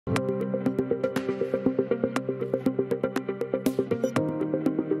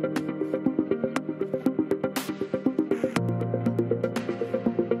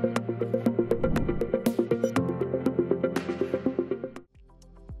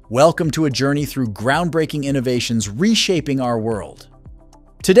Welcome to a journey through groundbreaking innovations reshaping our world.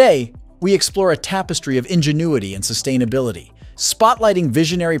 Today, we explore a tapestry of ingenuity and sustainability, spotlighting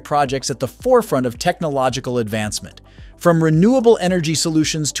visionary projects at the forefront of technological advancement. From renewable energy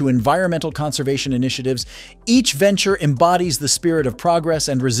solutions to environmental conservation initiatives, each venture embodies the spirit of progress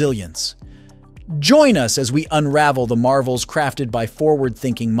and resilience. Join us as we unravel the marvels crafted by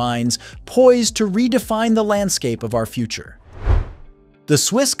forward-thinking minds poised to redefine the landscape of our future. The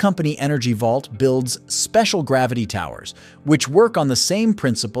Swiss company Energy Vault builds special gravity towers, which work on the same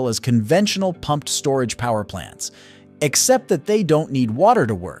principle as conventional pumped storage power plants, except that they don't need water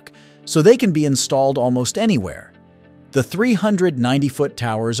to work, so they can be installed almost anywhere. The 390-foot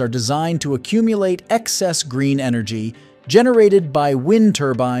towers are designed to accumulate excess green energy generated by wind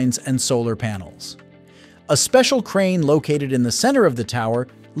turbines and solar panels. A special crane located in the center of the tower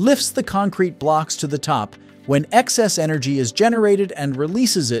lifts the concrete blocks to the top when excess energy is generated and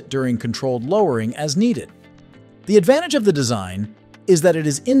releases it during controlled lowering as needed. The advantage of the design is that it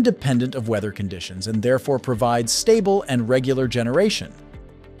is independent of weather conditions and therefore provides stable and regular generation.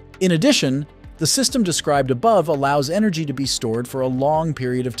 In addition, the system described above allows energy to be stored for a long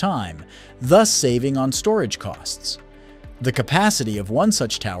period of time, thus saving on storage costs. The capacity of one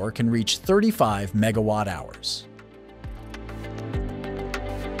such tower can reach 35 megawatt-hours.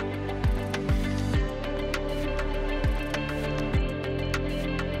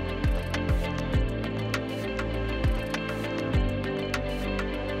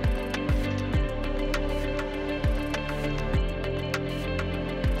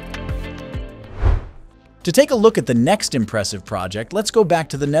 To take a look at the next impressive project, let's go back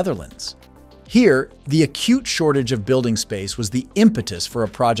to the Netherlands. Here, the acute shortage of building space was the impetus for a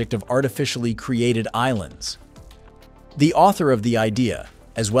project of artificially created islands. The author of the idea,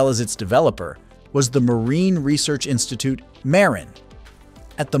 as well as its developer, was the Marine Research Institute, MARIN.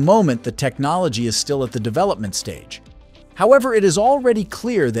 At the moment, the technology is still at the development stage. However, it is already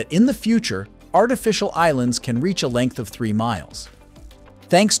clear that in the future, artificial islands can reach a length of 3 miles.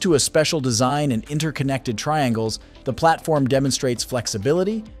 Thanks to a special design and interconnected triangles, the platform demonstrates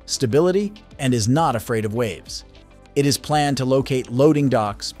flexibility, stability, and is not afraid of waves. It is planned to locate loading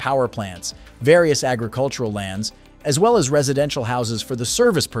docks, power plants, various agricultural lands, as well as residential houses for the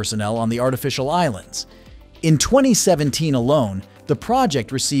service personnel on the artificial islands. In 2017 alone, the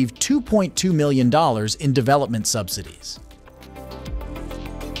project received $2.2 million in development subsidies.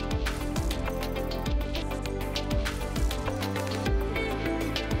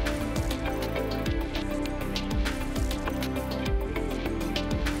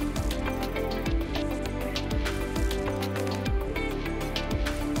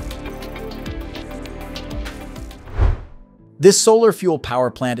 This solar fuel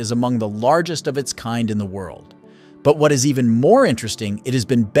power plant is among the largest of its kind in the world. But what is even more interesting, it has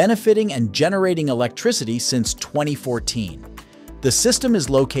been benefiting and generating electricity since 2014. The system is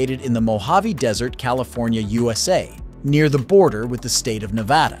located in the Mojave Desert, California, USA, near the border with the state of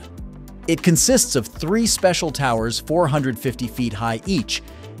Nevada. It consists of 3 special towers 450 feet high each,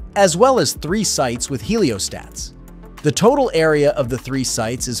 as well as 3 sites with heliostats. The total area of the 3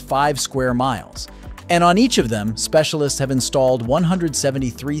 sites is 5 square miles. And on each of them, specialists have installed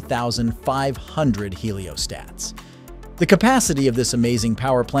 173,500 heliostats. The capacity of this amazing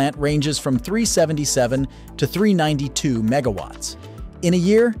power plant ranges from 377 to 392 megawatts. In a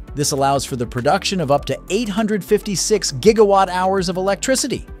year, this allows for the production of up to 856 gigawatt-hours of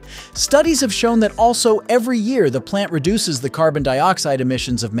electricity. Studies have shown that also every year the plant reduces the carbon dioxide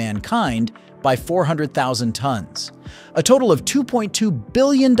emissions of mankind by 400,000 tons. A total of $2.2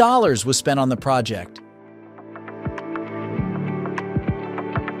 billion was spent on the project.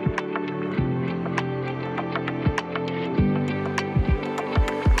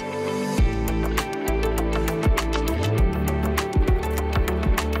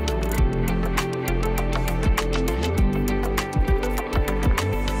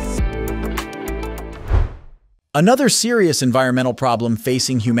 Another serious environmental problem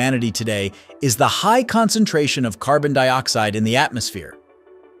facing humanity today is the high concentration of carbon dioxide in the atmosphere.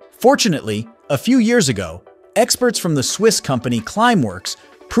 Fortunately, a few years ago, experts from the Swiss company Clim Works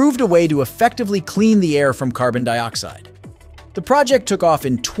proved a way to effectively clean the air from carbon dioxide. The project took off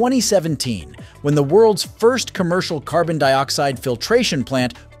in 2017 when the world's first commercial carbon dioxide filtration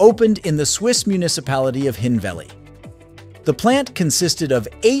plant opened in the Swiss municipality of Hinwelle. The plant consisted of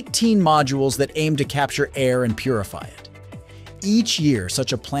 18 modules that aim to capture air and purify it. Each year,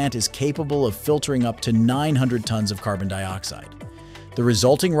 such a plant is capable of filtering up to 900 tons of carbon dioxide. The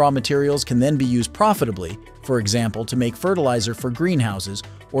resulting raw materials can then be used profitably, for example, to make fertilizer for greenhouses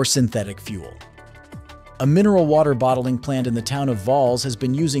or synthetic fuel. a mineral water bottling plant in the town of Valls has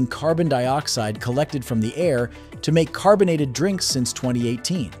been using carbon dioxide collected from the air to make carbonated drinks since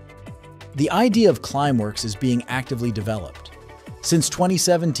 2018. The idea of Clim Works is being actively developed. Since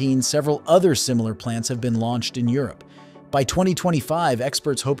 2017, several other similar plants have been launched in Europe. By 2025,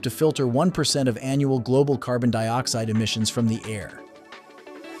 experts hope to filter 1% of annual global carbon dioxide emissions from the air.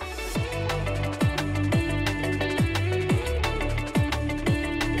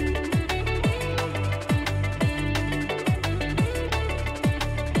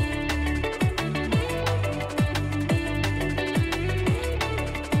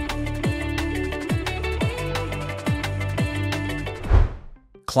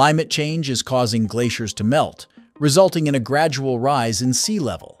 Climate change is causing glaciers to melt, resulting in a gradual rise in sea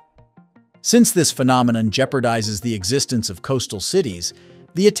level. Since this phenomenon jeopardizes the existence of coastal cities,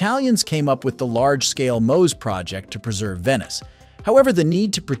 the Italians came up with the large-scale MOSE project to preserve Venice. However, the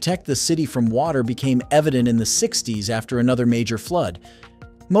need to protect the city from water became evident in the 60s after another major flood.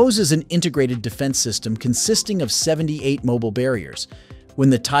 MOSE is an integrated defense system consisting of 78 mobile barriers. When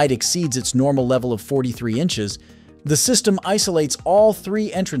the tide exceeds its normal level of 43 inches, the system isolates all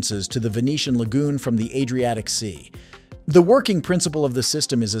three entrances to the Venetian lagoon from the Adriatic Sea. The working principle of the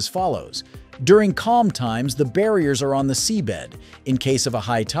system is as follows. During calm times, the barriers are on the seabed. In case of a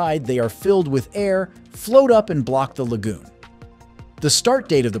high tide, they are filled with air, float up and block the lagoon. The start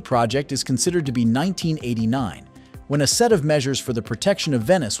date of the project is considered to be 1989, when a set of measures for the protection of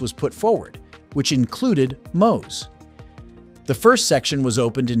Venice was put forward, which included MOSE. The first section was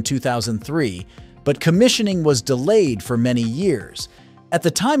opened in 2003, but commissioning was delayed for many years. At the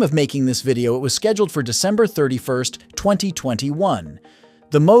time of making this video, it was scheduled for December 31st, 2021.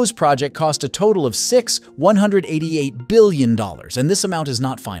 The MOSE project cost a total of $188 billion, and this amount is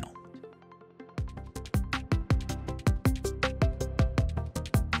not final.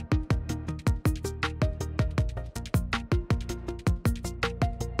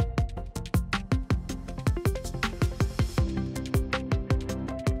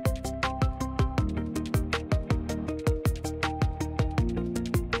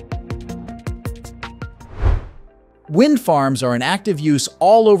 Wind farms are in active use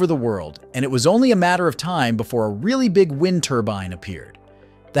all over the world, and it was only a matter of time before a really big wind turbine appeared.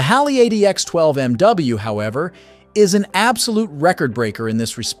 The Halle ADX12MW, however, is an absolute record breaker in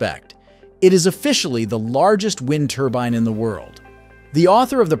this respect. It is officially the largest wind turbine in the world. The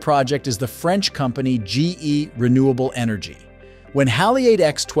author of the project is the French company GE Renewable Energy. When Halle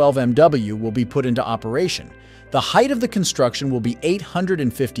ADX12MW will be put into operation, the height of the construction will be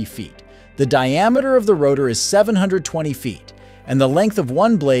 850 feet. The diameter of the rotor is 720 feet, and the length of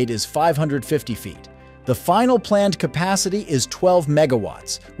one blade is 550 feet. The final planned capacity is 12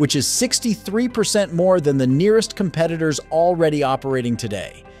 megawatts, which is 63% more than the nearest competitors already operating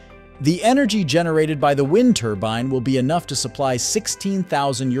today. The energy generated by the wind turbine will be enough to supply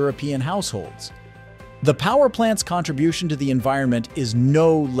 16,000 European households. The power plant's contribution to the environment is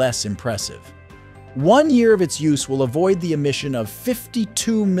no less impressive. 1 year of its use will avoid the emission of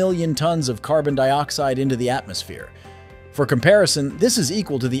 52 million tons of carbon dioxide into the atmosphere. For comparison, this is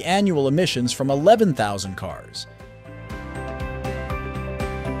equal to the annual emissions from 11,000 cars.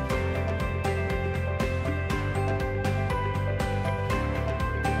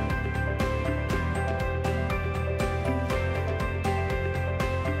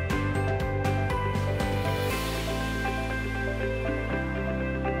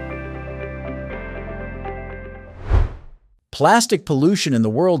 Plastic pollution in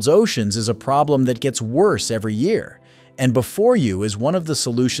the world's oceans is a problem that gets worse every year, and before you is one of the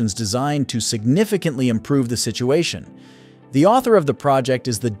solutions designed to significantly improve the situation. The author of the project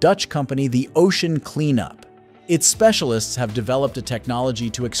is the Dutch company The Ocean Cleanup. Its specialists have developed a technology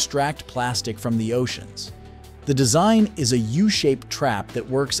to extract plastic from the oceans. The design is a U-shaped trap that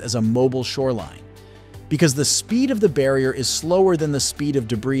works as a mobile shoreline. Because the speed of the barrier is slower than the speed of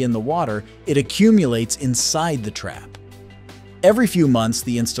debris in the water, it accumulates inside the trap. Every few months,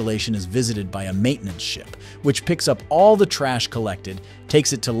 the installation is visited by a maintenance ship, which picks up all the trash collected,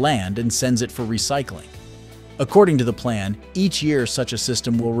 takes it to land, and sends it for recycling. According to the plan, each year such a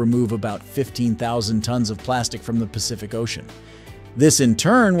system will remove about 15,000 tons of plastic from the Pacific Ocean. This in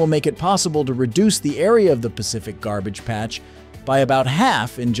turn will make it possible to reduce the area of the Pacific garbage patch by about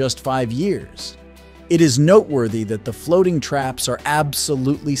half in just 5 years. It is noteworthy that the floating traps are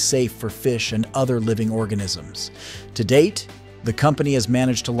absolutely safe for fish and other living organisms. To date, the company has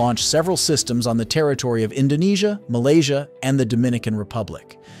managed to launch several systems on the territory of Indonesia, Malaysia, and the Dominican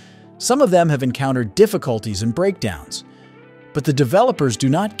Republic. Some of them have encountered difficulties and breakdowns, but the developers do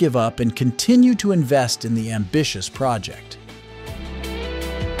not give up and continue to invest in the ambitious project.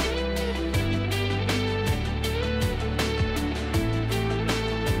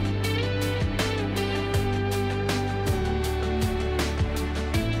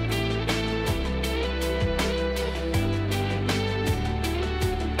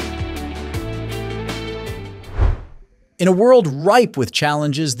 In a world ripe with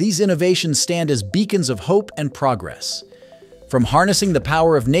challenges, these innovations stand as beacons of hope and progress. From harnessing the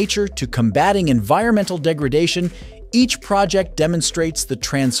power of nature to combating environmental degradation, each project demonstrates the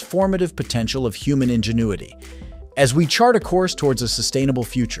transformative potential of human ingenuity. As we chart a course towards a sustainable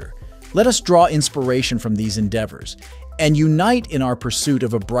future, let us draw inspiration from these endeavors and unite in our pursuit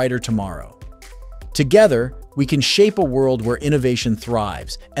of a brighter tomorrow. Together, we can shape a world where innovation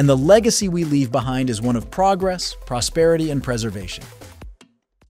thrives, and the legacy we leave behind is one of progress, prosperity, and preservation.